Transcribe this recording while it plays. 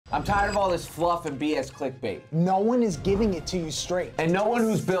I'm tired of all this fluff and BS clickbait. No one is giving it to you straight. And no one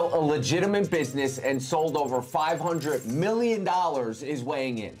who's built a legitimate business and sold over $500 million is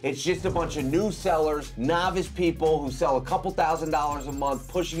weighing in. It's just a bunch of new sellers, novice people who sell a couple $1,000s a month,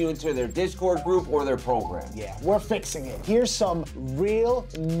 pushing you into their Discord group or their program. Yeah, we're fixing it. Here's some real,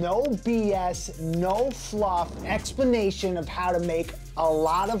 no BS, no fluff explanation of how to make a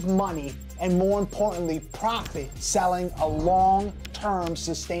lot of money and, more importantly, profit selling a long-term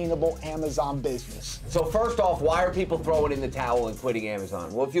sustainable Amazon business. So first off, why are people throwing in the towel and quitting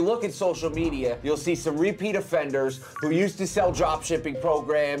Amazon? Well, if you look at social media, you'll see some repeat offenders who used to sell drop shipping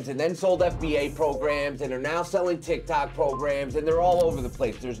programs and then sold FBA programs and are now selling TikTok programs, and they're all over the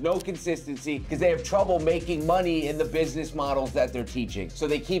place. There's no consistency because they have trouble making money in the business models that they're teaching. So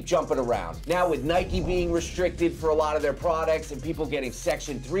they keep jumping around. Now with Nike being restricted for a lot of their products and people getting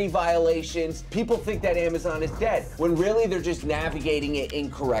Section 3 violations, people think that Amazon is dead, when really they're just navigating it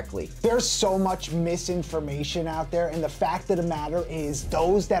incorrectly. There's so much misinformation out there, and the fact of the matter is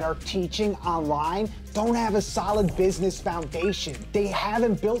those that are teaching online don't have a solid business foundation. They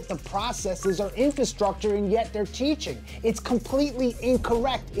haven't built the processes or infrastructure, and yet they're teaching. It's completely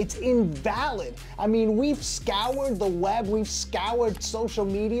incorrect. It's invalid. I mean, we've scoured the web, we've scoured social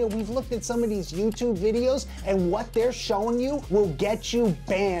media, we've looked at some of these YouTube videos, and what they're showing you will get you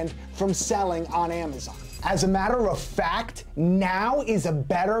banned from selling on Amazon. As a matter of fact, now is a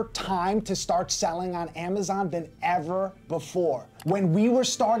better time to start selling on Amazon than ever before. When we were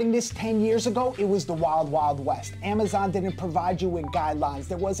starting this 10 years ago, it was the wild, wild west. Amazon didn't provide you with guidelines.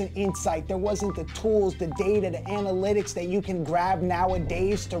 There wasn't insight. There wasn't the tools, the data, the analytics that you can grab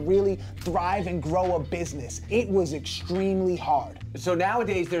nowadays to really thrive and grow a business. It was extremely hard. So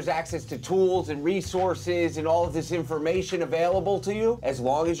nowadays there's access to tools and resources and all of this information available to you, as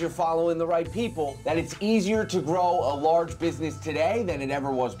long as you're following the right people, that it's easier to grow a large business today than it ever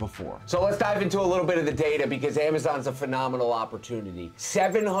was before. So let's dive into a little bit of the data, because Amazon's a phenomenal opportunity.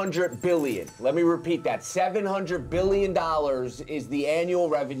 700 billion. Let me repeat that. $700 billion is the annual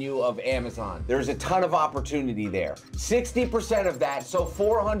revenue of Amazon. There's a ton of opportunity there. 60% of that, so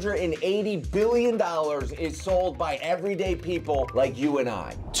 $480 billion, is sold by everyday people like you and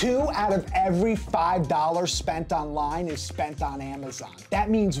I. 2 out of every $5 spent online is spent on Amazon. That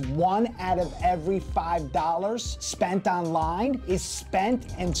means 1 out of every $5 spent online is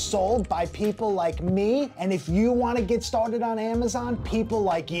spent and sold by people like me. And if you want to get started on Amazon, people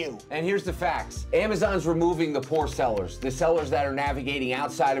like you. And here's the facts. Amazon's removing the poor sellers, the sellers that are navigating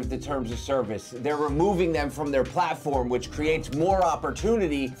outside of the terms of service. They're removing them from their platform, which creates more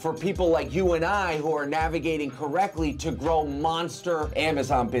opportunity for people like you and I who are navigating correctly to grow monster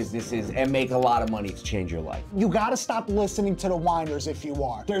Amazon businesses and make a lot of money to change your life. You gotta stop listening to the whiners if you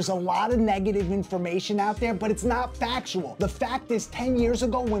are. There's a lot of negative information out there, but it's not factual. The fact is, 10 years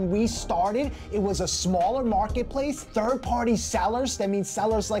ago when we started, it was a smaller marketplace. Third-party sellers, that means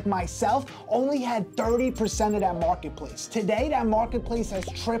sellers like myself, only had 30% of that marketplace. Today, that marketplace has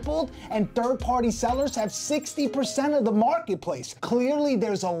tripled, and third-party sellers have 60% of the marketplace. Clearly,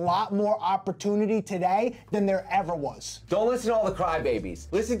 there's a lot more opportunity today than there ever was. Don't listen to all the crybabies.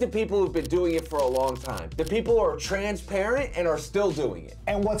 Listen to people who've been doing it for a long time. The people who are transparent and are still doing it.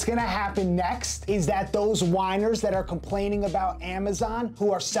 And what's gonna happen next is that those whiners that are complaining about Amazon,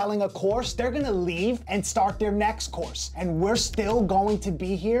 who are selling a course, they're gonna leave and start their next course. And we're still going to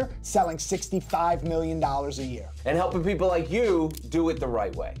be here selling $65 million a year. And helping people like you do it the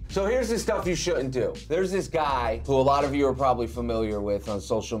right way. So here's the stuff you shouldn't do. There's this guy who a lot of you are probably familiar with on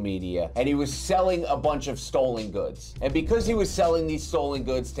social media, and he was selling a bunch of stolen goods. And because he was selling these stolen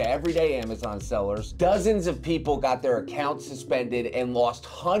goods to everyday Amazon sellers, dozens of people got their accounts suspended and lost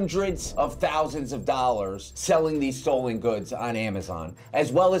hundreds of thousands of dollars selling these stolen goods on Amazon,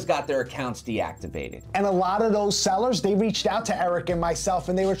 as well as got their accounts deactivated. And a lot of those sellers, they reached out to Eric and myself,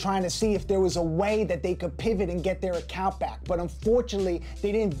 and they were trying to see if there was a way that they could pivot and get their account back. But unfortunately,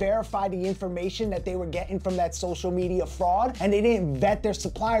 they didn't verify the information that they were getting from that social media fraud, and they didn't vet their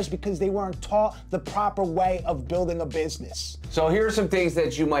suppliers because they weren't taught the proper way of building a business. So here are some things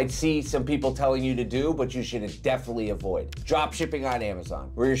that you might see some people telling you to do, but you should definitely avoid. Drop shipping on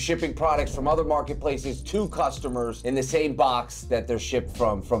Amazon, where you're shipping products from other marketplaces to customers in the same box that they're shipped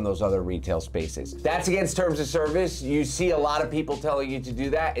from those other retail spaces. That's against terms of service. You see a lot of people telling you to do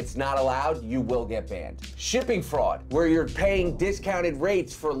that. It's not allowed. You will get banned. Shipping shipping fraud, where you're paying discounted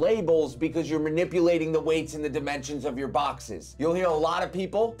rates for labels because you're manipulating the weights and the dimensions of your boxes. You'll hear a lot of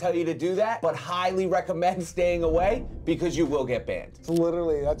people tell you to do that, but highly recommend staying away because you will get banned. So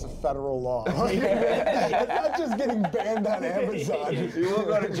literally, that's a federal law. It's not just getting banned on Amazon. You will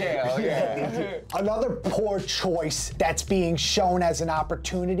go to jail. Yeah. Another poor choice that's being shown as an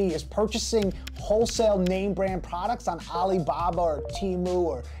opportunity is purchasing wholesale name brand products on Alibaba or Temu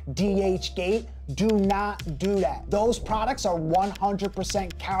or DHgate. Do not do that. Those products are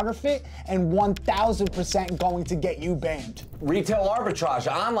 100% counterfeit and 1000% going to get you banned. Retail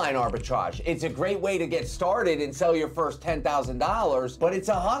arbitrage, online arbitrage. It's a great way to get started and sell your first $10,000, but it's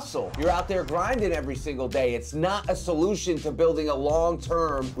a hustle. You're out there grinding every single day. It's not a solution to building a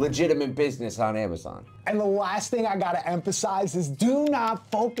long-term, legitimate business on Amazon. And the last thing I gotta emphasize is do not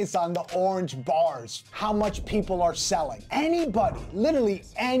focus on the orange bars, how much people are selling. Anybody, literally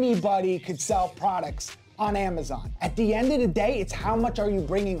anybody could sell products on Amazon. At the end of the day, it's how much are you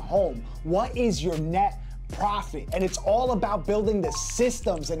bringing home? What is your net profit? And it's all about building the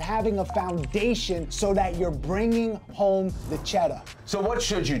systems and having a foundation so that you're bringing home the cheddar. So what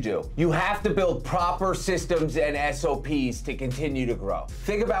should you do? You have to build proper systems and SOPs to continue to grow.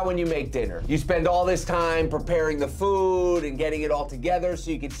 Think about when you make dinner. You spend all this time preparing the food and getting it all together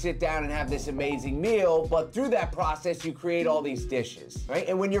so you can sit down and have this amazing meal, but through that process, you create all these dishes, right?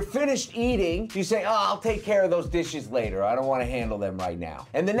 And when you're finished eating, you say, oh, I'll take care of those dishes later. I don't want to handle them right now.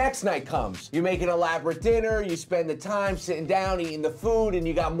 And the next night comes, you make an elaborate dinner, you spend the time sitting down, eating the food, and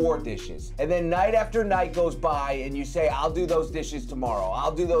you got more dishes. And then night after night goes by and you say, I'll do those dishes tomorrow.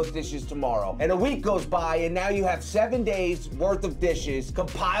 I'll do those dishes tomorrow. And a week goes by and now you have 7 days worth of dishes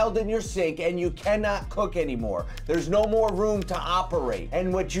compiled in your sink and you cannot cook anymore. There's no more room to operate.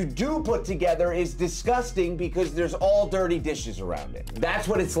 And what you do put together is disgusting because there's all dirty dishes around it. That's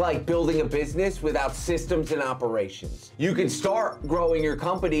what it's like building a business without systems and operations. You can start growing your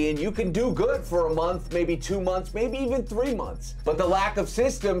company and you can do good for a month, maybe 2 months, maybe even 3 months. But the lack of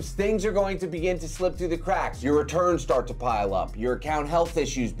systems, things are going to begin to slip through the cracks. Your returns start to pile up. Your account health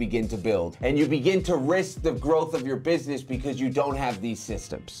issues begin to build. And you begin to risk the growth of your business because you don't have these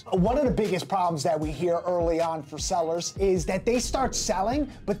systems. One of the biggest problems that we hear early on for sellers is that they start selling,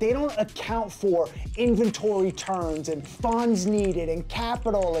 but they don't account for inventory turns and funds needed and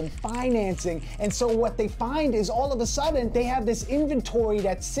capital and financing. And so what they find is all of a sudden they have this inventory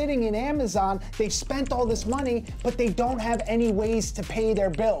that's sitting in Amazon. They've spent all this money, but they don't have any ways to pay their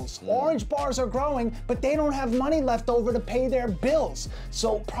bills. Orange bars are growing, but they don't have money left over to pay their bills.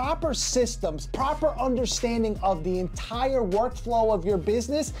 So proper systems, proper understanding of the entire workflow of your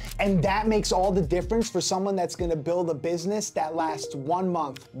business, and that makes all the difference for someone that's gonna build a business that lasts 1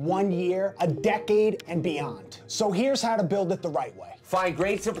 month, 1 year, a decade, and beyond. So here's how to build it the right way. Find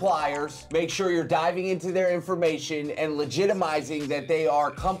great suppliers, make sure you're diving into their information and legitimizing that they are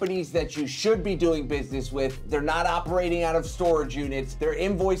companies that you should be doing business with. They're not operating out of storage units, their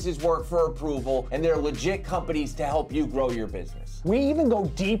invoices work for approval, and they're legit companies to help you grow your business. We even go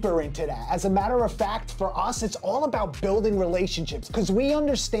deeper into that. As a matter of fact, for us, it's all about building relationships because we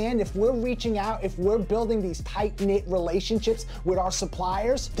understand if we're reaching out, if we're building these tight-knit relationships with our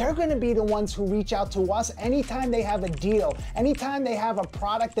suppliers, they're gonna be the ones who reach out to us anytime they have a deal, anytime they have a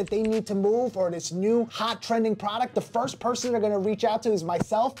product that they need to move or this new hot trending product, the first person they're gonna reach out to is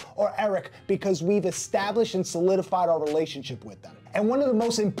myself or Eric because we've established and solidified our relationship with them. And one of the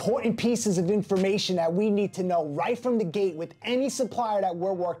most important pieces of information that we need to know right from the gate with any supplier that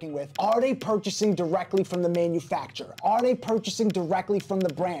we're working with, are they purchasing directly from the manufacturer? Are they purchasing directly from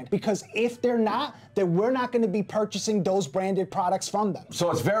the brand? Because if they're not, then we're not gonna be purchasing those branded products from them.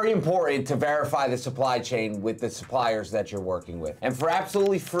 So it's very important to verify the supply chain with the suppliers that you're working with. And for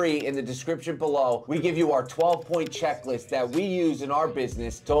absolutely free, in the description below, we give you our 12-point checklist that we use in our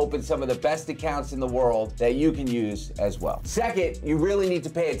business to open some of the best accounts in the world that you can use as well. Second, you really need to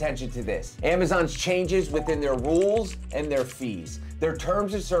pay attention to this. Amazon's changes within their rules and their fees. Their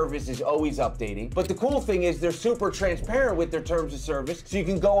terms of service is always updating, but the cool thing is they're super transparent with their terms of service, so you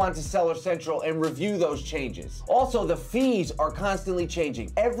can go onto Seller Central and review those changes. Also, the fees are constantly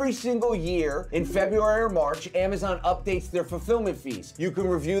changing. Every single year in February or March, Amazon updates their fulfillment fees. You can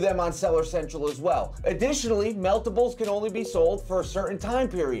review them on Seller Central as well. Additionally, meltables can only be sold for a certain time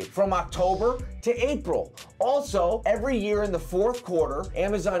period, from October to April. Also, every year in the 4th fourth quarter,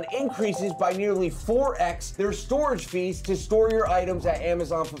 Amazon increases by nearly 4x their storage fees to store your items at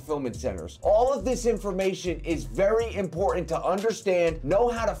Amazon fulfillment centers. All of this information is very important to understand, know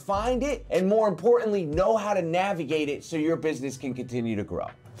how to find it, and more importantly, know how to navigate it so your business can continue to grow.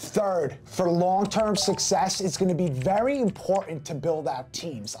 Third, for long-term success, it's going to be very important to build out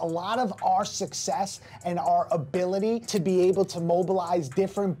teams. A lot of our success and our ability to be able to mobilize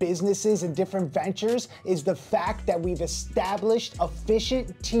different businesses and different ventures is the fact that we've established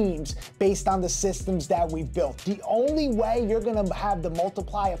efficient teams based on the systems that we've built. The only way you're going to have the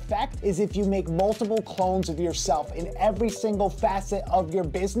multiply effect is if you make multiple clones of yourself in every single facet of your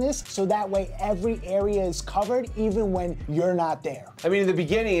business, so that way every area is covered even when you're not there. I mean, in the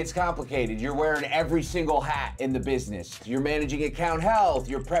beginning, it's complicated. You're wearing every single hat in the business. You're managing account health,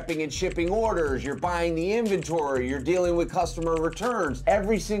 you're prepping and shipping orders, you're buying the inventory, you're dealing with customer returns.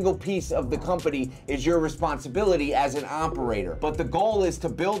 Every single piece of the company is your responsibility as an operator. But the goal is to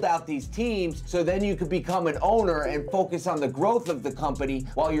build out these teams so then you can become an owner and focus on the growth of the company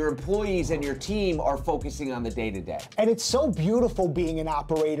while your employees and your team are focusing on the day-to-day. And it's so beautiful being an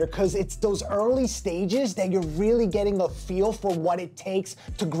operator because it's those early stages that you're really getting a feel for what it takes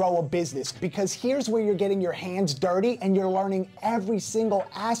to grow a business, because here's where you're getting your hands dirty and you're learning every single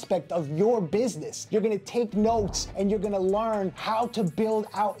aspect of your business. You're going to take notes and you're going to learn how to build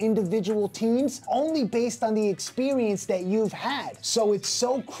out individual teams only based on the experience that you've had. So it's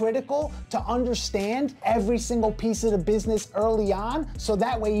so critical to understand every single piece of the business early on, so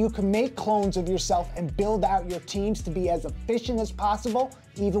that way you can make clones of yourself and build out your teams to be as efficient as possible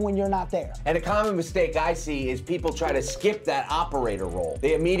even when you're not there. And a common mistake I see is people try to skip that operator role.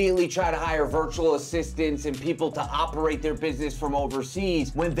 They immediately try to hire virtual assistants and people to operate their business from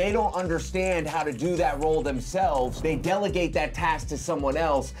overseas. When they don't understand how to do that role themselves, they delegate that task to someone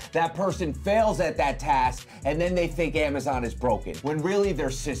else. That person fails at that task, and then they think Amazon is broken, when really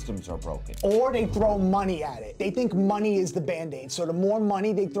their systems are broken. Or they throw money at it. They think money is the Band-Aid. So the more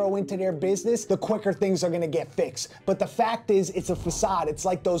money they throw into their business, the quicker things are gonna get fixed. But the fact is, it's a facade. It's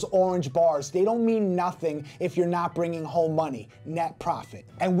like those orange bars. They don't mean nothing if you're not bringing home money, net profit.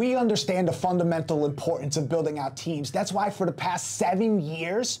 And we understand the fundamental importance of building out teams. That's why for the past 7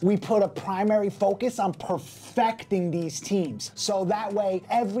 years, we put a primary focus on perfecting these teams. So that way,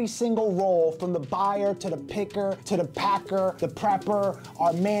 every single role, from the buyer to the picker to the packer, the prepper,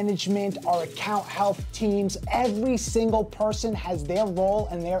 our management, our account health teams, every single person has their role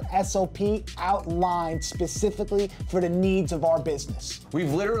and their SOP outlined specifically for the needs of our business.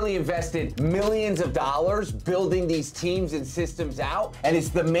 We've literally invested millions of dollars building these teams and systems out, and it's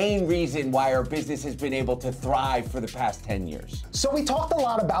the main reason why our business has been able to thrive for the past 10 years. So we talked a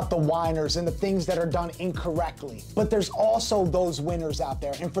lot about the whiners and the things that are done incorrectly, but there's also those winners out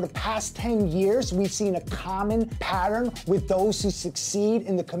there. And for the past 10 years, we've seen a common pattern with those who succeed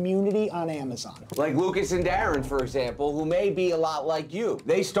in the community on Amazon. Like Lucas and Darren, for example, who may be a lot like you.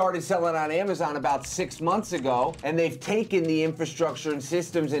 They started selling on Amazon about 6 months ago, and they've taken the infrastructure and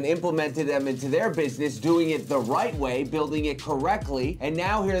systems and implemented them into their business, doing it the right way, building it correctly, and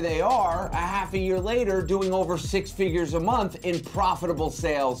now here they are, a half a year later, doing over 6 figures a month in profitable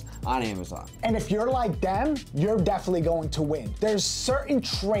sales on Amazon. And if you're like them, you're definitely going to win. There's certain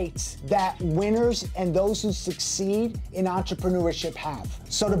traits that winners and those who succeed in entrepreneurship have.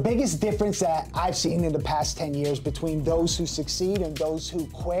 So the biggest difference that I've seen in the past 10 years between those who succeed and those who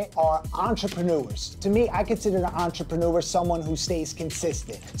quit are entrepreneurs. To me, I consider an entrepreneur someone who stays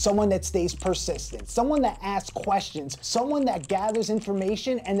consistent, someone that stays persistent, someone that asks questions, someone that gathers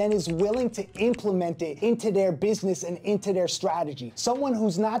information and then is willing to implement it into their business and into their strategy. Someone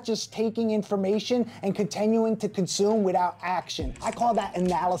who's not just taking information and continuing to consume without action. I call that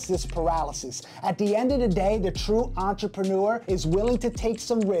analysis paralysis. At the end of the day, the true entrepreneur is willing to take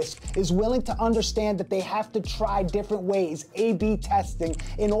some risk, is willing to understand that they have to try different ways, A/B testing,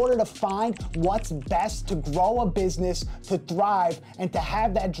 in order to find what's best to grow a business, to thrive, and to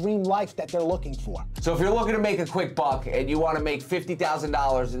have that dream life that they're looking for. So if you're looking to make a quick buck and you want to make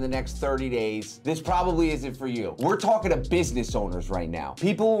 $50,000 in the next 30 days, this probably isn't for you. We're talking to business owners right now.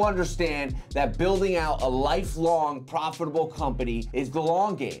 People who understand that building out a lifelong profitable company is the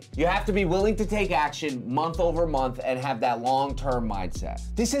long game. You have to be willing to take action month over month and have that long-term mindset.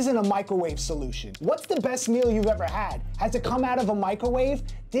 This isn't a microwave solution. What's the best meal you've ever had? Has it come out of a microwave?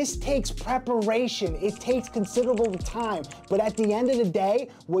 This takes preparation. It takes considerable time. But at the end end of the day,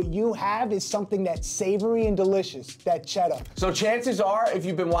 what you have is something that's savory and delicious, that cheddar. So chances are, if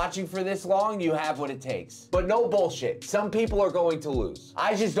you've been watching for this long, you have what it takes. But no bullshit. Some people are going to lose.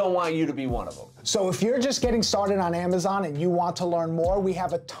 I just don't want you to be one of them. So if you're just getting started on Amazon and you want to learn more, we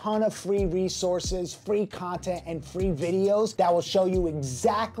have a ton of free resources, free content, and free videos that will show you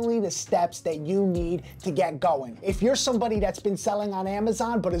exactly the steps that you need to get going. If you're somebody that's been selling on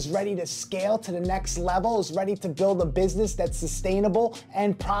Amazon but is ready to scale to the next level, is ready to build a business that's sustainable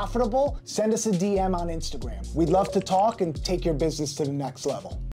and profitable, send us a DM on Instagram. We'd love to talk and take your business to the next level.